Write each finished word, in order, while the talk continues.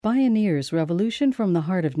Bioneers Revolution from the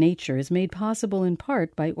Heart of Nature is made possible in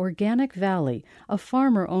part by Organic Valley, a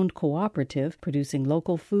farmer-owned cooperative producing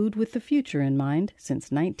local food with the future in mind since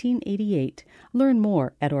 1988. Learn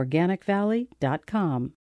more at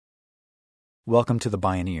organicvalley.com. Welcome to the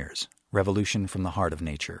Bioneers, Revolution from the Heart of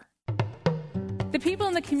Nature. The people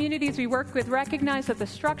in the communities we work with recognize that the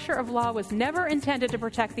structure of law was never intended to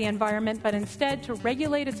protect the environment, but instead to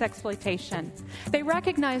regulate its exploitation. They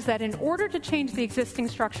recognize that in order to change the existing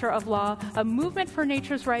structure of law, a movement for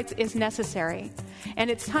nature's rights is necessary. And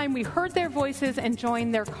it's time we heard their voices and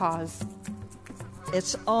joined their cause.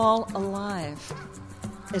 It's all alive.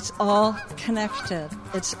 It's all connected.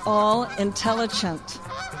 It's all intelligent.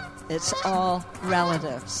 It's all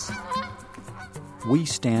relatives. We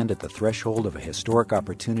stand at the threshold of a historic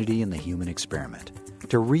opportunity in the human experiment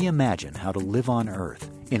to reimagine how to live on Earth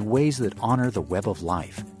in ways that honor the web of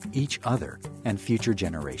life, each other, and future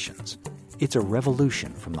generations. It's a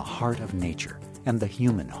revolution from the heart of nature and the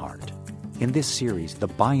human heart. In this series, The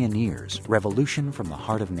Bioneers, Revolution from the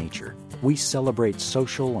Heart of Nature, we celebrate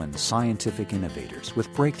social and scientific innovators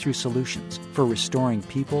with breakthrough solutions for restoring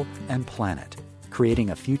people and planet,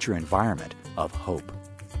 creating a future environment of hope.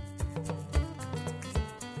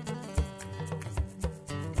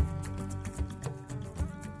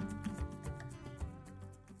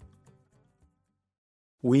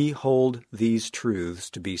 We hold these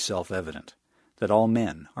truths to be self-evident, that all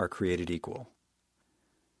men are created equal.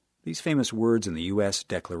 These famous words in the U.S.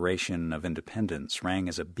 Declaration of Independence rang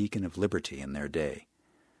as a beacon of liberty in their day.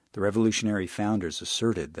 The revolutionary founders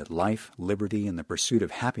asserted that life, liberty, and the pursuit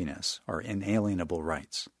of happiness are inalienable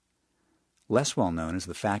rights. Less well known is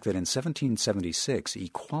the fact that in 1776,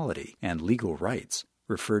 equality and legal rights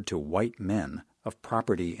referred to white men of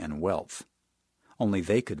property and wealth. Only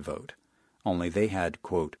they could vote. Only they had,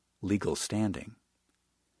 quote, legal standing.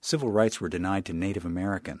 Civil rights were denied to Native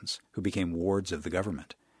Americans, who became wards of the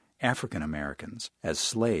government. African Americans, as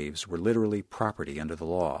slaves, were literally property under the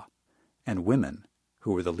law, and women,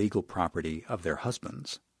 who were the legal property of their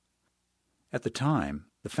husbands. At the time,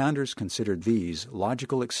 the founders considered these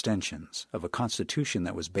logical extensions of a constitution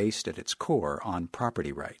that was based at its core on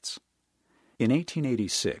property rights. In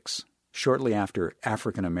 1886, shortly after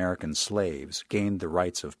African American slaves gained the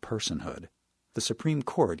rights of personhood, the Supreme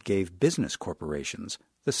Court gave business corporations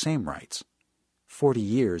the same rights, 40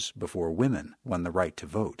 years before women won the right to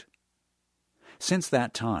vote. Since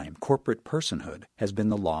that time, corporate personhood has been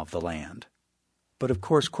the law of the land. But of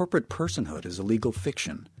course, corporate personhood is a legal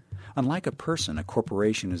fiction. Unlike a person, a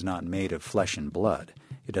corporation is not made of flesh and blood.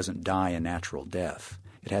 It doesn't die a natural death.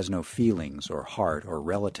 It has no feelings or heart or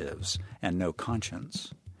relatives, and no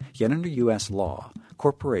conscience. Yet under U.S. law,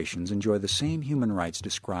 corporations enjoy the same human rights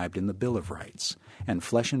described in the Bill of Rights, and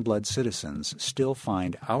flesh-and-blood citizens still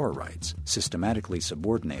find our rights systematically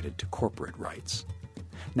subordinated to corporate rights.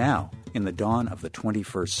 Now, in the dawn of the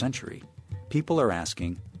 21st century, people are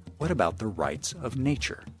asking, what about the rights of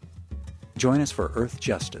nature? Join us for Earth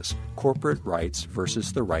Justice, Corporate Rights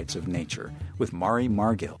versus the Rights of Nature, with Mari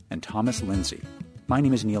Margill and Thomas Lindsay. My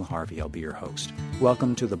name is Neil Harvey. I'll be your host.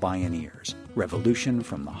 Welcome to the Bioneers, Revolution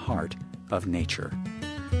from the Heart of Nature.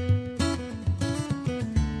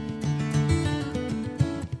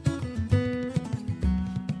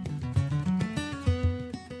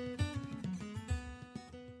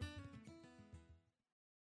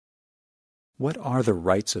 What are the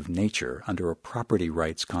rights of nature under a property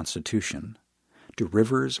rights constitution? Do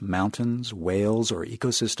rivers, mountains, whales, or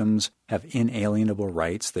ecosystems have inalienable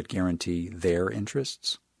rights that guarantee their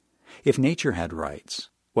interests? If nature had rights,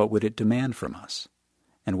 what would it demand from us?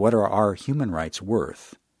 And what are our human rights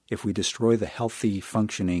worth if we destroy the healthy,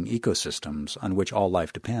 functioning ecosystems on which all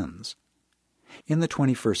life depends? In the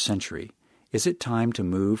 21st century, is it time to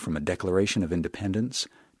move from a Declaration of Independence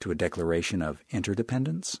to a Declaration of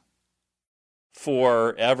Interdependence?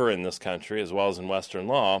 Forever in this country, as well as in Western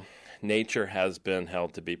law, nature has been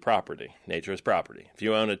held to be property. Nature is property. If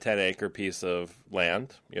you own a 10-acre piece of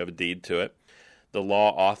land, you have a deed to it, the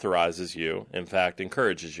law authorizes you, in fact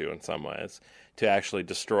encourages you in some ways, to actually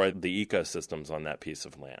destroy the ecosystems on that piece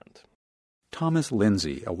of land. Thomas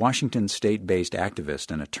Lindsay, a Washington state-based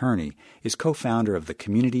activist and attorney, is co-founder of the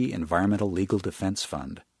Community Environmental Legal Defense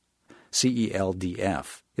Fund.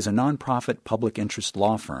 CELDF is a nonprofit public interest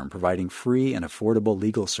law firm providing free and affordable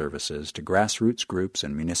legal services to grassroots groups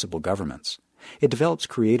and municipal governments. It develops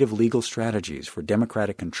creative legal strategies for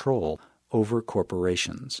democratic control over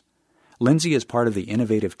corporations. Lindsay is part of the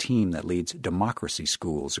innovative team that leads democracy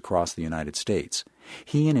schools across the United States.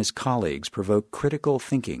 He and his colleagues provoke critical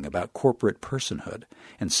thinking about corporate personhood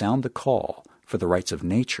and sound the call for the rights of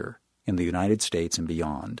nature in the United States and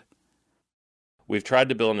beyond. we've tried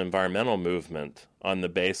to build an environmental movement on the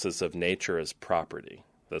basis of nature as property.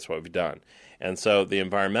 That's what we've done. And so the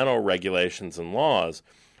environmental regulations and laws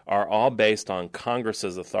are all based on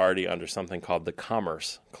Congress's authority under something called the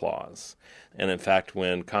Commerce Clause. And in fact,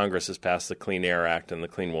 when Congress has passed the Clean Air Act and the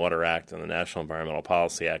Clean Water Act and the National Environmental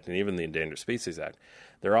Policy Act and even the Endangered Species Act,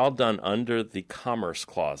 they're all done under the Commerce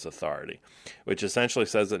Clause authority, which essentially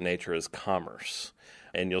says that nature is commerce.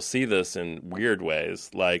 And you'll see this in weird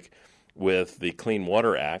ways, like with the Clean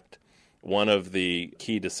Water Act. One of the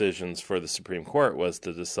key decisions for the Supreme Court was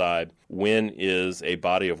to decide when is a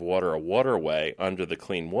body of water a waterway under the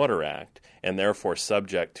Clean Water Act and therefore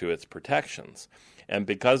subject to its protections. And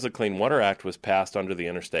because the Clean Water Act was passed under the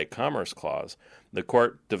Interstate Commerce Clause, the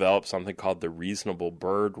court developed something called the Reasonable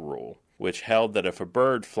Bird Rule, which held that if a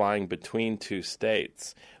bird flying between two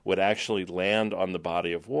states would actually land on the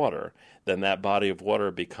body of water, then that body of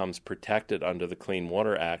water becomes protected under the Clean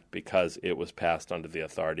Water Act because it was passed under the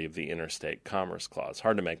authority of the Interstate Commerce Clause.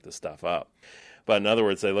 Hard to make this stuff up. But in other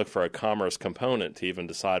words, they look for a commerce component to even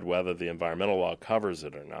decide whether the environmental law covers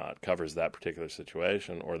it or not, covers that particular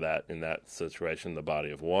situation, or that in that situation, the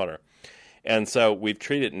body of water. And so we've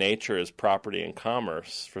treated nature as property and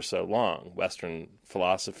commerce for so long. Western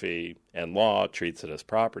philosophy and law treats it as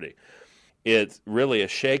property. It's really a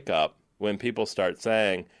shakeup when people start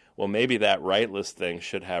saying, well, maybe that rightless thing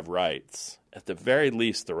should have rights. At the very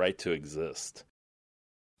least, the right to exist.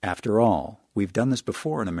 After all, we've done this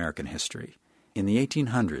before in American history. In the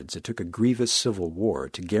 1800s, it took a grievous civil war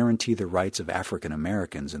to guarantee the rights of African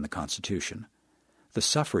Americans in the Constitution. The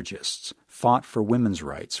suffragists fought for women's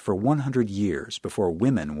rights for 100 years before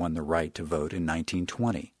women won the right to vote in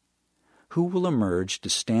 1920. Who will emerge to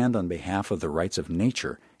stand on behalf of the rights of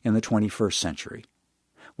nature in the 21st century?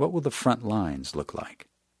 What will the front lines look like?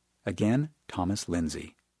 Again, Thomas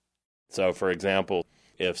Lindsay. So, for example,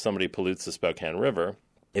 if somebody pollutes the Spokane River,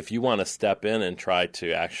 if you want to step in and try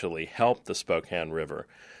to actually help the Spokane River,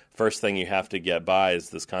 first thing you have to get by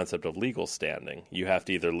is this concept of legal standing. You have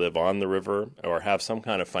to either live on the river or have some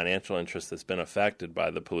kind of financial interest that's been affected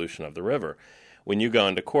by the pollution of the river. When you go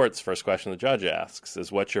into courts, first question the judge asks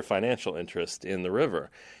is, what's your financial interest in the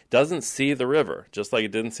river? It doesn't see the river, just like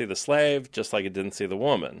it didn't see the slave, just like it didn't see the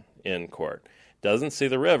woman in court. It doesn't see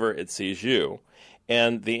the river, it sees you.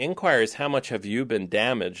 And the inquiry is, how much have you been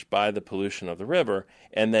damaged by the pollution of the river?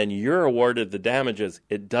 And then you're awarded the damages.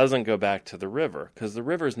 It doesn't go back to the river because the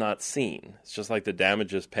river's not seen. It's just like the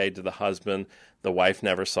damages paid to the husband. The wife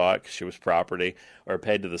never saw it because she was property, or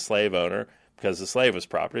paid to the slave owner because the slave was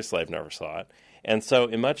property. The slave never saw it. And so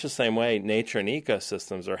in much the same way, nature and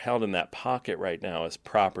ecosystems are held in that pocket right now as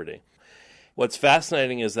property. What's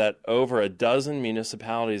fascinating is that over a dozen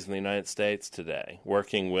municipalities in the United States today,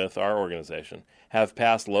 working with our organization, have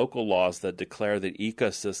passed local laws that declare that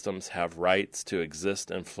ecosystems have rights to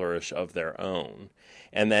exist and flourish of their own,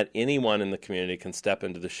 and that anyone in the community can step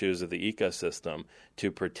into the shoes of the ecosystem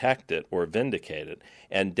to protect it or vindicate it,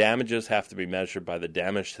 and damages have to be measured by the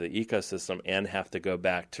damage to the ecosystem and have to go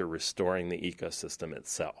back to restoring the ecosystem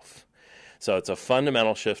itself. So it's a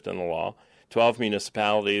fundamental shift in the law. 12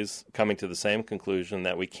 municipalities coming to the same conclusion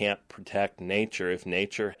that we can't protect nature if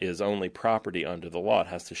nature is only property under the law. It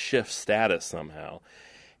has to shift status somehow,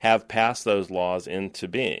 have passed those laws into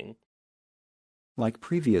being. Like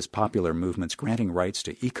previous popular movements, granting rights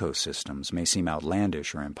to ecosystems may seem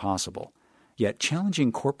outlandish or impossible. Yet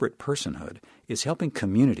challenging corporate personhood is helping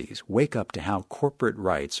communities wake up to how corporate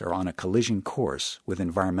rights are on a collision course with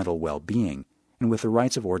environmental well-being and with the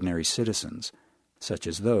rights of ordinary citizens, such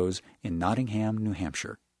as those in Nottingham, New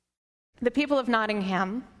Hampshire. The people of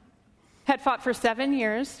Nottingham had fought for 7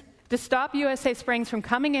 years to stop USA Springs from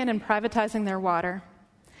coming in and privatizing their water.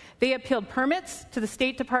 They appealed permits to the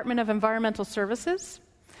State Department of Environmental Services.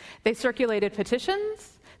 They circulated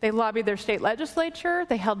petitions. They lobbied their state legislature.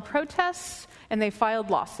 They held protests, and they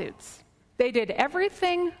filed lawsuits. They did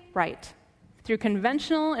everything right through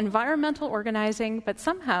conventional environmental organizing, but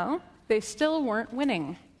somehow they still weren't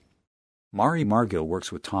winning. Mari Margill works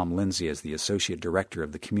with Tom Lindsay as the Associate Director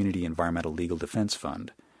of the Community Environmental Legal Defense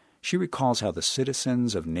Fund. She recalls how the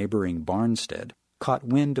citizens of neighboring Barnstead caught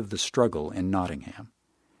wind of the struggle in Nottingham.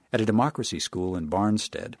 At a democracy school in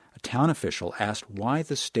Barnstead, a town official asked why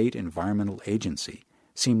the state environmental agency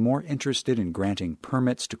seemed more interested in granting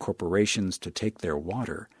permits to corporations to take their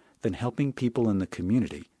water than helping people in the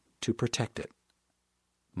community to protect it.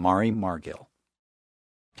 Mari Margill.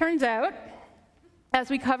 Turns out, as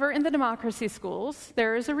we cover in the democracy schools,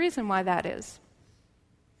 there is a reason why that is.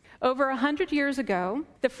 Over 100 years ago,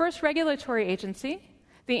 the first regulatory agency,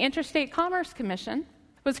 the Interstate Commerce Commission,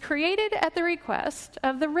 was created at the request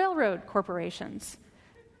of the railroad corporations.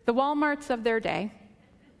 the Walmarts of their day.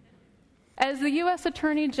 As the U.S.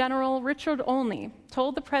 Attorney General Richard Olney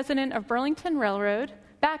told the president of Burlington Railroad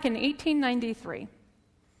back in 1893,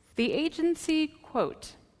 the agency,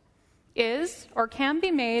 quote, is or can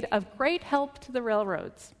be made of great help to the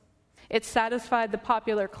railroads. It satisfied the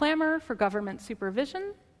popular clamor for government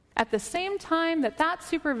supervision at the same time that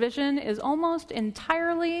supervision is almost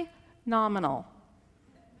entirely nominal,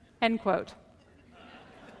 end quote.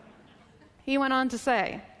 He went on to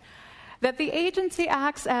say that the agency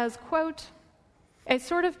acts as, quote, a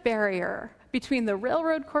sort of barrier between the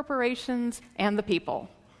railroad corporations and the people,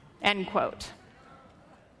 end quote.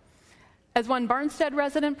 As one Barnstead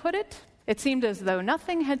resident put it, it seemed as though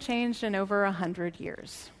nothing had changed in over 100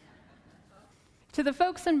 years. To the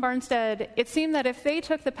folks in Barnstead, it seemed that if they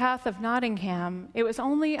took the path of Nottingham, it was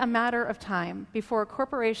only a matter of time before a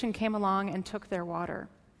corporation came along and took their water.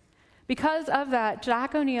 Because of that,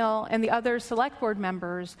 Jack O'Neill and the other select board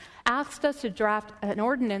members asked us to draft an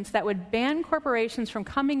ordinance that would ban corporations from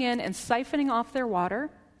coming in and siphoning off their water,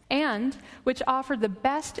 and which offered the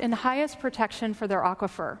best and highest protection for their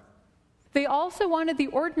aquifer. They also wanted the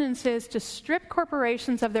ordinances to strip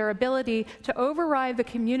corporations of their ability to override the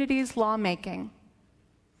community's lawmaking.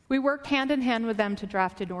 We worked hand in hand with them to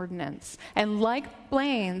draft an ordinance. And like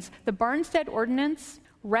Blaine's, the Barnstead Ordinance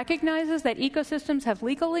recognizes that ecosystems have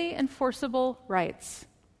legally enforceable rights,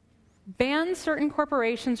 bans certain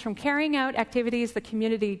corporations from carrying out activities the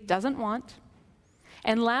community doesn't want,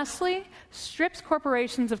 and lastly, strips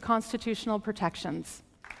corporations of constitutional protections.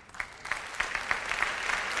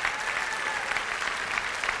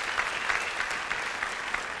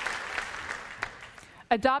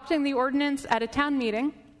 Adopting the ordinance at a town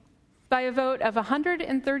meeting by a vote of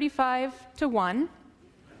 135 to 1,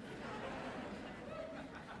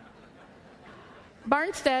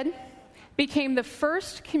 Barnstead became the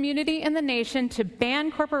first community in the nation to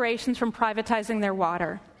ban corporations from privatizing their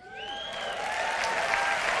water.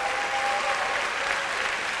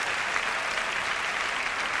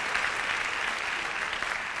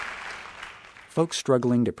 Folks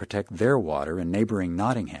struggling to protect their water in neighboring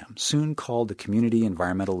Nottingham soon called the Community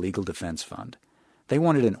Environmental Legal Defense Fund. They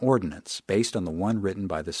wanted an ordinance based on the one written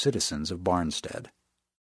by the citizens of Barnstead.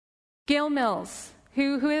 Gail Mills,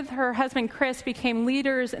 who with her husband Chris became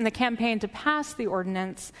leaders in the campaign to pass the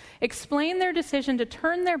ordinance, explained their decision to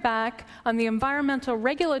turn their back on the environmental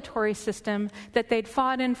regulatory system that they'd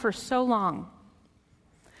fought in for so long.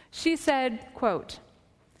 She said, quote,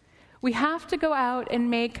 "We have to go out and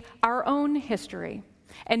make our own history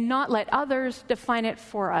and not let others define it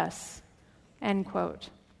for us," end quote.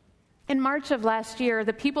 In March of last year,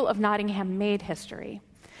 the people of Nottingham made history.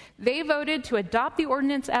 They voted to adopt the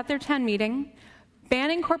ordinance at their town meeting,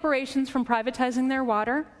 banning corporations from privatizing their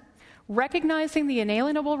water, recognizing the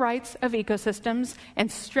inalienable rights of ecosystems,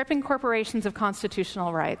 and stripping corporations of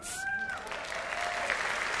constitutional rights.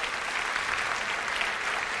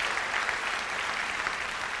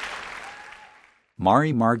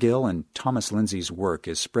 Mari Margill and Thomas Lindsay's work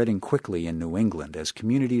is spreading quickly in New England as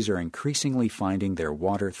communities are increasingly finding their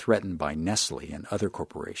water threatened by Nestle and other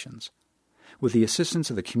corporations. With the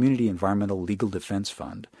assistance of the Community Environmental Legal Defense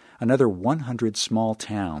Fund, another 100 small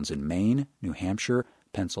towns in Maine, New Hampshire,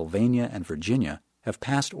 Pennsylvania, and Virginia have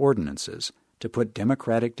passed ordinances to put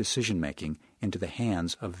democratic decision-making into the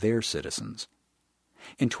hands of their citizens.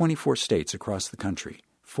 In 24 states across the country,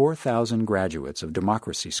 4,000 graduates of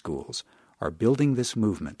democracy schools are building this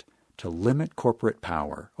movement to limit corporate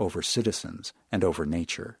power over citizens and over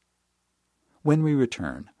nature. When we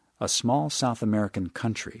return, a small South American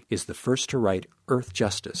country is the first to write Earth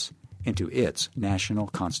Justice into its national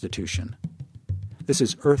constitution. This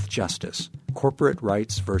is Earth Justice, Corporate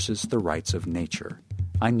Rights versus the Rights of Nature.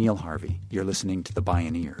 I'm Neil Harvey. You're listening to The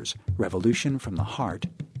Bioneers, Revolution from the Heart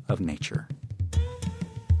of Nature.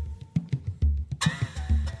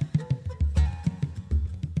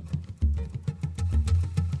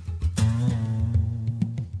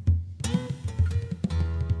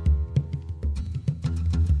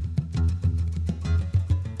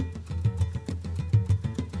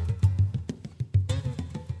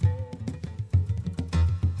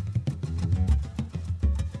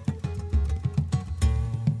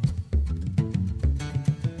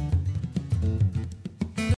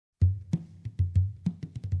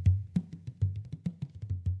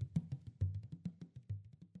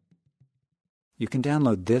 You can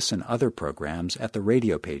download this and other programs at the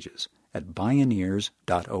radio pages at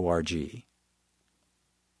bioneers.org.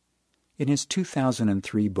 In his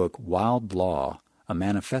 2003 book Wild Law, A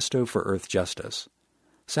Manifesto for Earth Justice,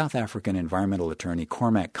 South African environmental attorney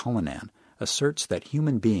Cormac Cullinan asserts that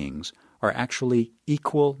human beings are actually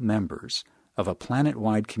equal members of a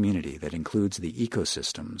planet-wide community that includes the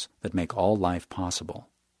ecosystems that make all life possible.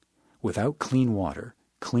 Without clean water,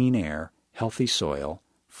 clean air, healthy soil,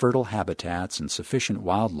 fertile habitats, and sufficient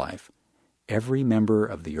wildlife, every member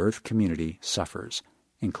of the Earth community suffers,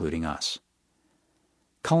 including us.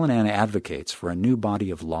 Cullinan advocates for a new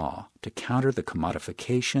body of law to counter the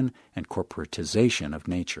commodification and corporatization of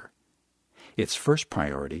nature. Its first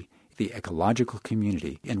priority, the ecological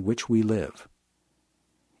community in which we live.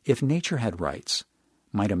 If nature had rights,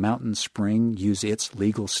 might a mountain spring use its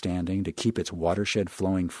legal standing to keep its watershed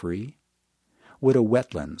flowing free? Would a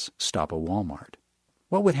wetlands stop a Walmart?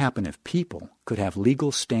 What would happen if people could have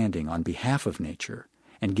legal standing on behalf of nature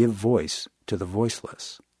and give voice to the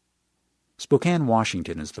voiceless? Spokane,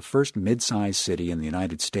 Washington is the first mid-sized city in the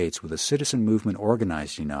United States with a citizen movement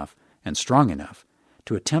organized enough and strong enough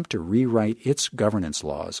to attempt to rewrite its governance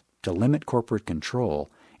laws to limit corporate control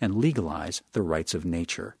and legalize the rights of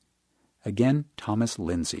nature. Again, Thomas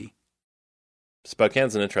Lindsay.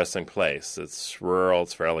 Spokane's an interesting place. It's rural,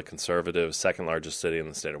 it's fairly conservative, second largest city in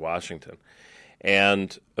the state of Washington.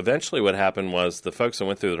 And eventually what happened was the folks that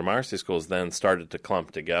went through the democracy schools then started to clump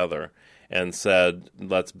together and said,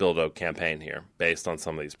 let's build a campaign here based on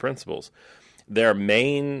some of these principles. Their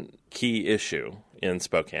main key issue in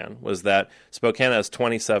Spokane was that Spokane has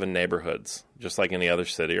 27 neighborhoods, just like any other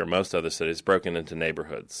city or most other cities, broken into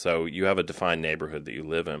neighborhoods. So you have a defined neighborhood that you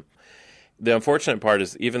live in. The unfortunate part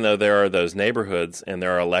is even though there are those neighborhoods and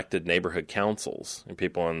there are elected neighborhood councils, and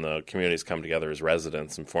people in the communities come together as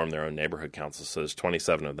residents and form their own neighborhood councils, so there's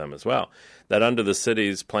 27 of them as well, that under the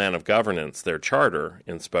city's plan of governance, their charter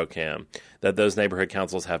in Spokane, that those neighborhood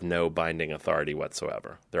councils have no binding authority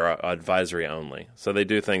whatsoever. They're advisory only. So they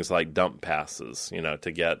do things like dump passes,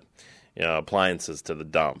 to get appliances to the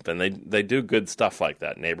dump. And they do good stuff like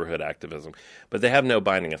that, neighborhood activism. But they have no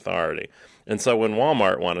binding authority. And so when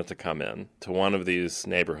Walmart wanted to come in to one of these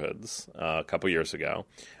neighborhoods a couple years ago,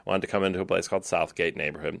 wanted to come into a place called Southgate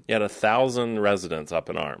neighborhood, you had 1,000 residents up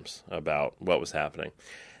in arms about what was happening.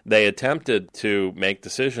 They attempted to make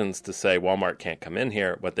decisions to say Walmart can't come in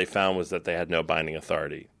here. What they found was that they had no binding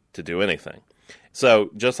authority to do anything. So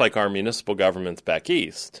just like our municipal governments back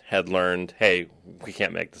east had learned, hey, we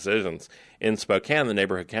can't make decisions, in Spokane, the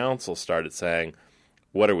neighborhood council started saying,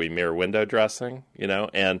 what are we, mere window dressing?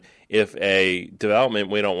 And if a development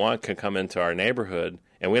we don't want can come into our neighborhood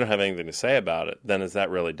and we don't have anything to say about it, then is that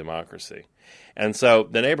really democracy? And so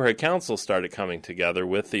the neighborhood council started coming together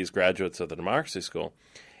with these graduates of the democracy school,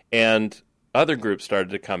 and other groups started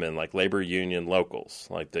to come in, like labor union locals,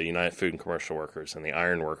 like the United Food and Commercial Workers and the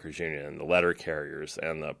Iron Workers Union and the letter carriers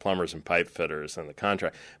and the plumbers and pipe fitters and the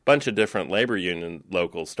contract. A bunch of different labor union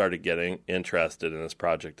locals started getting interested in this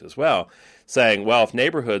project as well, saying, well, if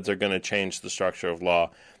neighborhoods are going to change the structure of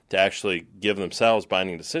law to actually give themselves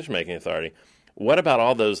binding decision-making authority, what about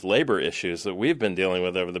all those labor issues that we've been dealing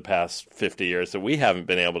with over the past 50 years that we haven't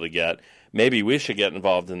been able to get? Maybe we should get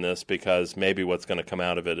involved in this because maybe what's going to come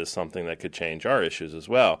out of it is something that could change our issues as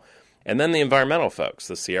well. And then the environmental folks,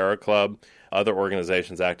 the Sierra Club, other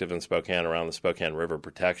organizations active in Spokane around the Spokane River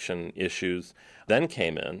protection issues, then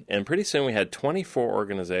came in. And pretty soon we had 24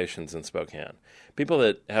 organizations in Spokane, people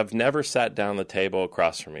that have never sat down the table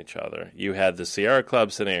across from each other. You had the Sierra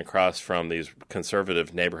Club sitting across from these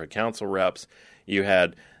conservative neighborhood council reps. You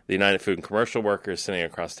had the United Food and Commercial Workers sitting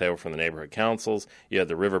across the table from the neighborhood councils. You had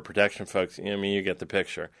the river protection folks. You get the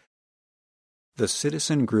picture. The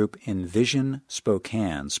citizen group Envision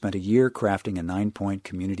Spokane spent a year crafting a 9-point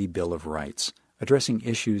community bill of rights, addressing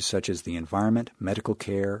issues such as the environment, medical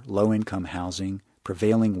care, low-income housing,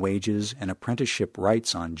 prevailing wages, and apprenticeship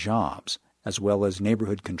rights on jobs, as well as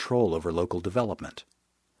neighborhood control over local development.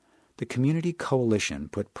 The Community Coalition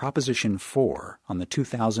put Proposition 4 on the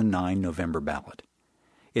 2009 November ballot.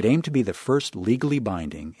 It aimed to be the first legally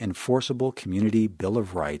binding, enforceable community Bill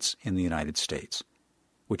of Rights in the United States,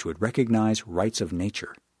 which would recognize rights of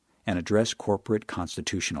nature and address corporate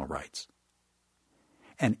constitutional rights.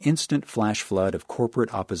 An instant flash flood of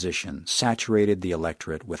corporate opposition saturated the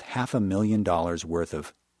electorate with $500,000 worth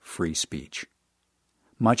of free speech.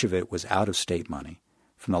 Much of it was out-of-state money,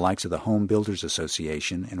 from the likes of the Home Builders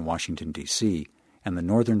Association in Washington, D.C., and the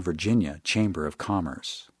Northern Virginia Chamber of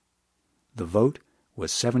Commerce. The vote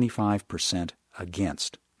was 75%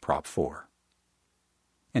 against Prop 4.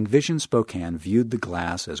 Envision Spokane viewed the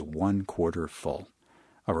glass as 1/4 full,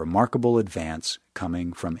 a remarkable advance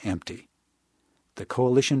coming from empty. The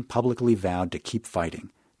coalition publicly vowed to keep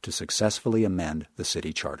fighting to successfully amend the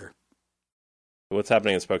city charter. What's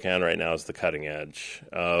happening in Spokane right now is the cutting edge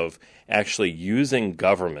of actually using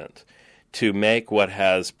government to make what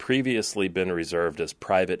has previously been reserved as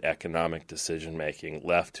private economic decision-making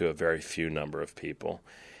left to a very few number of people.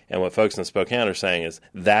 And what folks in Spokane are saying is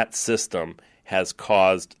that system has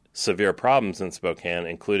caused severe problems in Spokane,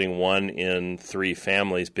 including 1 in 3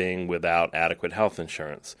 families being without adequate health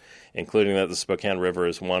insurance, including that the Spokane River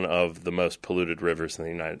is one of the most polluted rivers in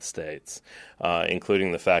the United States,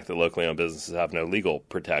 including the fact that locally owned businesses have no legal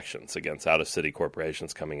protections against out-of-city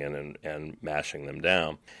corporations coming in and mashing them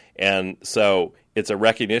down. And so it's a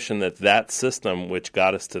recognition that that system which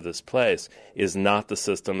got us to this place is not the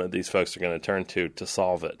system that these folks are going to turn to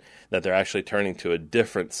solve it, that they're actually turning to a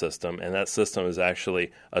different system, and that system is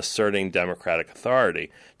actually asserting democratic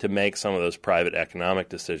authority to make some of those private economic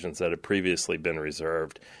decisions that had previously been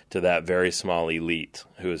reserved to that very small elite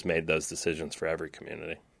who has made those decisions for every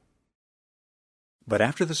community. But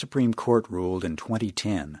after the Supreme Court ruled in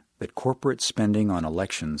 2010 that corporate spending on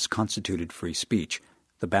elections constituted free speech,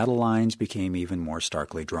 the battle lines became even more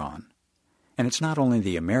starkly drawn. And it's not only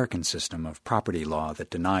the American system of property law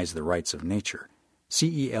that denies the rights of nature.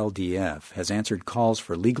 CELDF has answered calls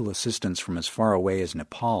for legal assistance from as far away as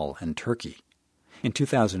Nepal and Turkey. In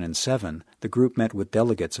 2007, the group met with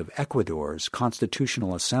delegates of Ecuador's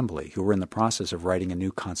Constitutional Assembly who were in the process of writing a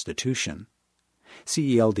new constitution.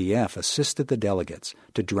 CELDF assisted the delegates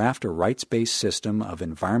to draft a rights-based system of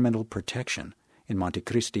environmental protection in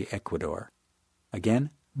Montecristi, Ecuador. Again,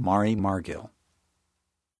 Mari Margil.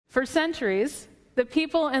 For centuries, the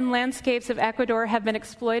people and landscapes of Ecuador have been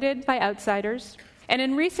exploited by outsiders, and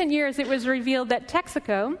in recent years it was revealed that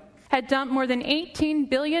Texaco had dumped more than 18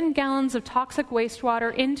 billion gallons of toxic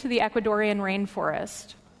wastewater into the Ecuadorian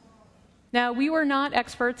rainforest. Now, we were not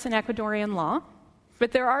experts in Ecuadorian law,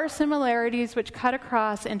 but there are similarities which cut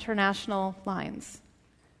across international lines.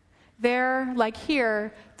 There, like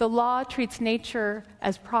here, the law treats nature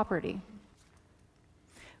as property.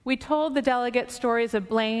 We told the delegates stories of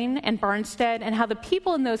Blaine and Barnstead and how the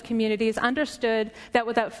people in those communities understood that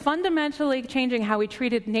without fundamentally changing how we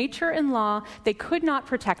treated nature and law, they could not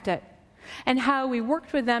protect it, and how we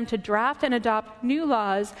worked with them to draft and adopt new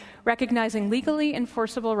laws recognizing legally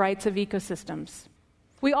enforceable rights of ecosystems.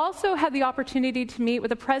 We also had the opportunity to meet with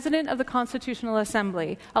the president of the Constitutional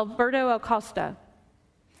Assembly, Alberto Acosta.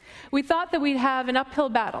 We thought that we'd have an uphill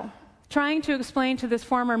battle, trying to explain to this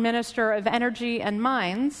former Minister of Energy and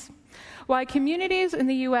Mines why communities in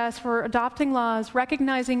the U.S. were adopting laws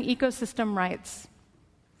recognizing ecosystem rights.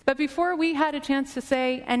 But before we had a chance to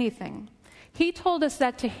say anything, he told us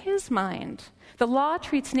that to his mind, the law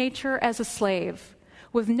treats nature as a slave,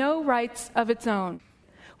 with no rights of its own.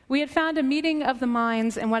 We had found a meeting of the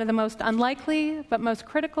minds in one of the most unlikely but most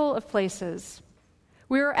critical of places.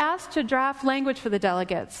 We were asked to draft language for the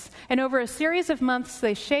delegates, and over a series of months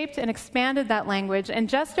they shaped and expanded that language, and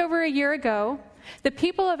just over a year ago, the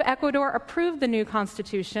people of Ecuador approved the new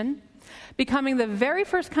constitution, becoming the very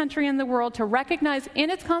first country in the world to recognize in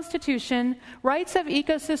its constitution rights of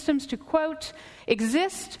ecosystems to, quote,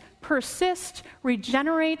 exist, persist,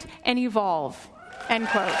 regenerate, and evolve, end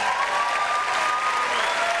quote.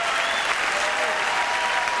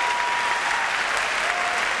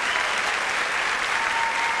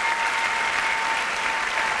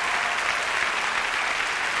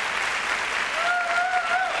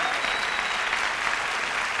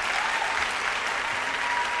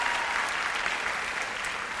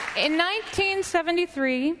 In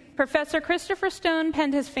 1973, Professor Christopher Stone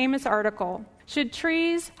penned his famous article, Should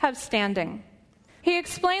Trees Have Standing? He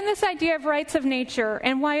explained this idea of rights of nature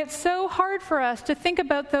and why it's so hard for us to think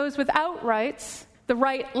about those without rights, the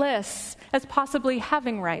rightless, as possibly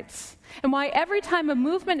having rights, and why every time a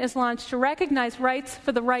movement is launched to recognize rights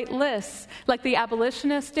for the rightless, like the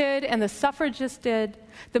abolitionists did and the suffragists did,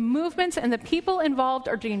 the movements and the people involved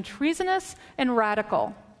are deemed treasonous and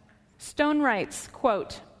radical. Stone writes,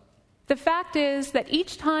 quote, the fact is that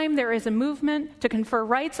each time there is a movement to confer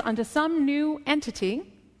rights onto some new entity,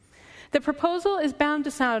 the proposal is bound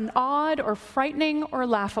to sound odd or frightening or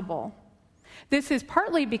laughable. This is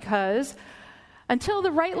partly because until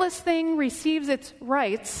the rightless thing receives its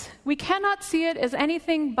rights, we cannot see it as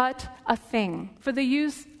anything but a thing for the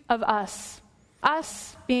use of us.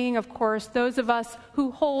 Us being, of course, those of us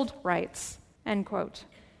who hold rights, end quote.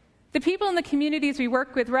 The people in the communities we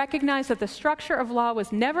work with recognize that the structure of law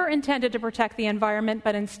was never intended to protect the environment,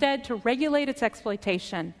 but instead to regulate its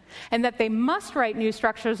exploitation, and that they must write new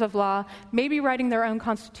structures of law, maybe writing their own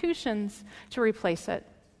constitutions, to replace it.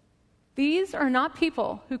 These are not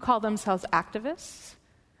people who call themselves activists,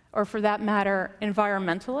 or for that matter,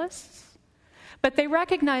 environmentalists, but they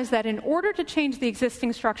recognize that in order to change the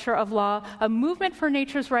existing structure of law, a movement for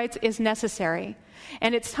nature's rights is necessary.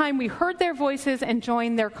 And it's time we heard their voices and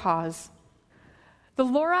joined their cause. The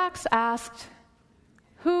Lorax asked,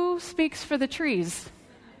 who speaks for the trees?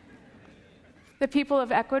 The people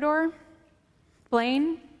of Ecuador,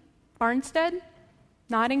 Blaine, Barnstead,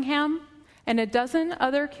 Nottingham, and a dozen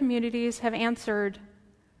other communities have answered,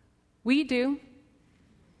 we do.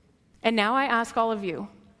 And now I ask all of you,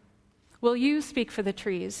 will you speak for the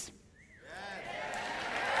trees?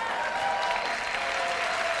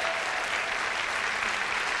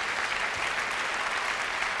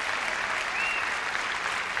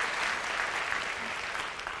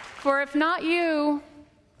 For if not you,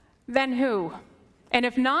 then who? And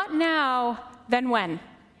if not now, then when?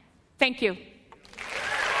 Thank you.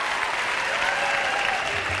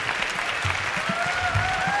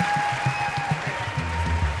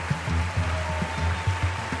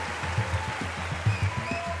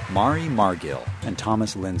 Mari Margill and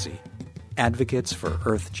Thomas Lindsay, advocates for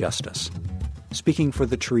earth justice, speaking for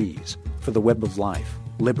the trees, for the web of life,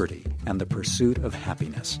 liberty, and the pursuit of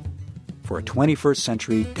happiness, for a 21st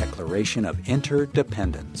century declaration of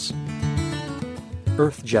interdependence.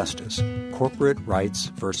 Earth justice, corporate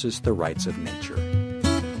rights versus the rights of nature.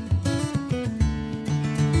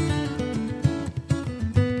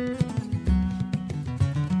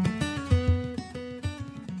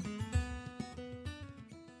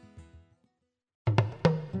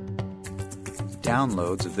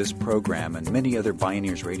 Downloads of this program and many other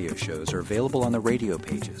Bioneers radio shows are available on the radio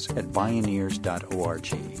pages at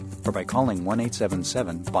bioneers.org or by calling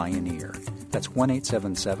 1-877-BIONEER. That's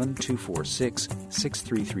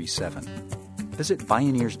 1-877-246-6337. Visit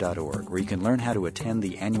Bioneers.org, where you can learn how to attend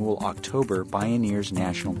the annual October Bioneers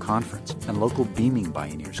National Conference and local Beaming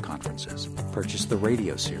Bioneers conferences. Purchase the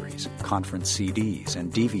radio series, conference CDs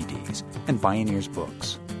and DVDs, and Bioneers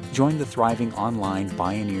books. Join the thriving online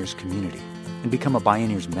Bioneers community and become a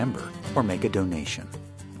Bioneers member or make a donation.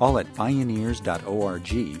 All at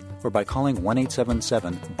Bioneers.org or by calling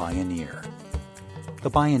 1-877-BIONEER.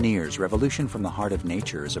 The Bioneers, Revolution from the Heart of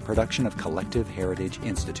Nature is a production of Collective Heritage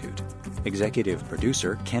Institute. Executive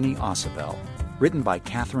producer, Kenny Ausubel. Written by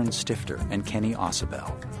Catherine Stifter and Kenny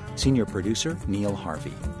Ausubel. Senior producer, Neil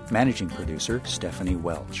Harvey. Managing producer, Stephanie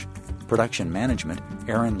Welch. Production management,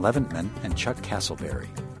 Aaron Leventman and Chuck Castleberry.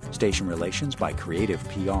 Station relations by Creative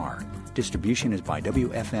PR. Distribution is by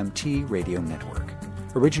WFMT Radio Network.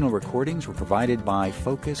 Original recordings were provided by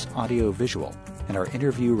Focus Audio Visual and our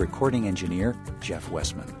interview recording engineer, Jeff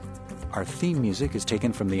Westman. Our theme music is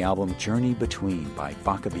taken from the album Journey Between by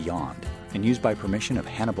Baka Beyond and used by permission of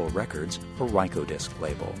Hannibal Records or Rykodisc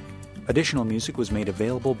label. Additional music was made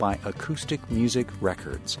available by Acoustic Music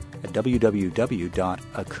Records at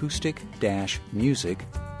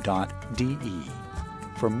www.acoustic-music.de.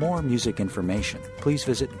 For more music information, please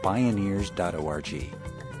visit Bioneers.org.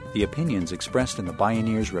 The opinions expressed in the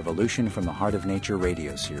Bioneers Revolution from the Heart of Nature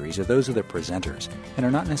radio series are those of the presenters and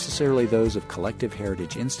are not necessarily those of Collective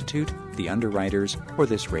Heritage Institute, the underwriters, or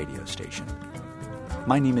this radio station.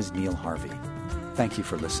 My name is Neil Harvey. Thank you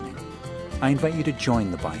for listening. I invite you to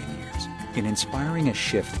join the Bioneers in inspiring a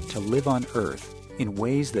shift to live on Earth in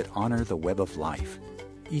ways that honor the web of life,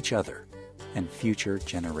 each other, and future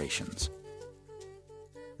generations.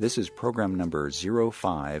 This is program number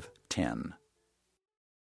 0510.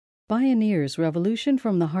 Bioneers, Revolution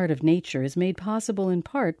from the Heart of Nature is made possible in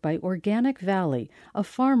part by Organic Valley, a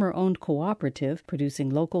farmer-owned cooperative producing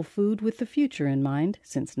local food with the future in mind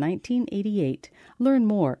since 1988. Learn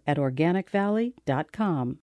more at organicvalley.com.